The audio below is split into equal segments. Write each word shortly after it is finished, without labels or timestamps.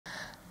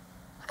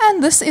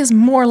And this is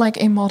more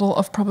like a model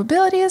of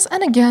probabilities.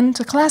 And again,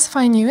 to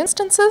classify new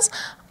instances,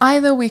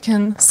 either we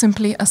can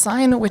simply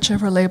assign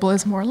whichever label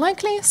is more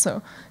likely.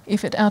 So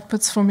if it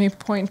outputs for me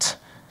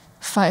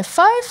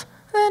 0.55,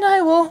 then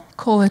I will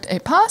call it a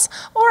pass.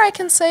 Or I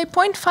can say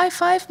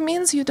 0.55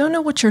 means you don't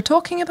know what you're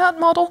talking about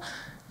model.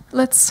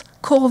 Let's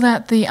call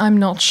that the I'm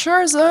not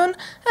sure zone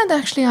and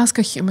actually ask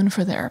a human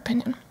for their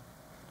opinion.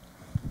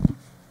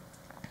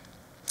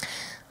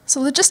 So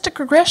logistic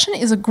regression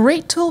is a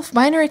great tool for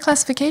binary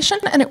classification,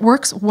 and it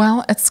works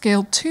well at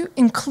scale 2,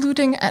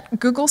 including at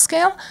Google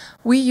scale.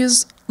 We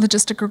use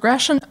logistic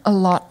regression a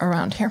lot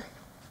around here.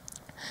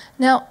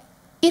 Now,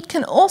 it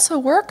can also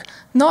work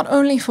not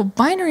only for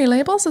binary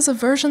labels. There's a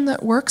version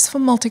that works for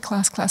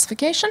multi-class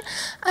classification,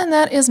 and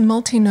that is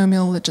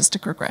multinomial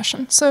logistic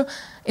regression. So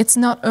it's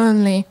not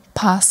only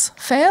pass,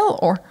 fail,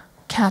 or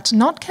cat,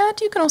 not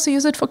cat. You can also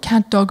use it for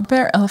cat, dog,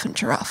 bear, elephant,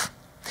 giraffe.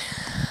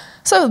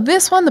 So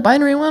this one, the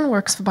binary one,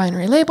 works for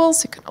binary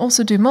labels. You can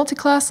also do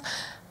multi-class.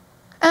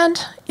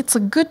 And it's a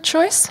good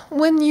choice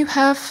when you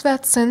have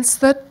that sense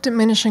that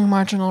diminishing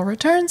marginal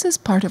returns is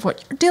part of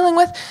what you're dealing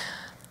with.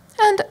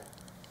 And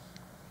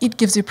it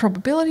gives you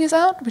probabilities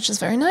out, which is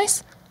very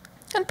nice.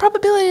 And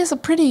probabilities are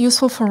pretty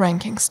useful for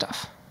ranking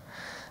stuff.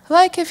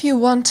 Like if you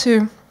want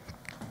to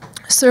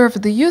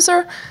serve the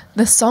user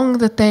the song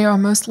that they are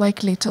most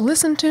likely to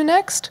listen to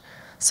next.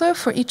 So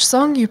for each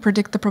song, you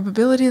predict the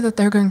probability that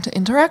they're going to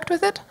interact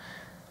with it.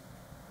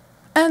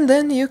 And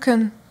then you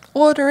can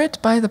order it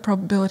by the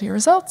probability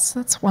results.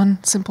 That's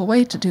one simple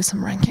way to do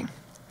some ranking.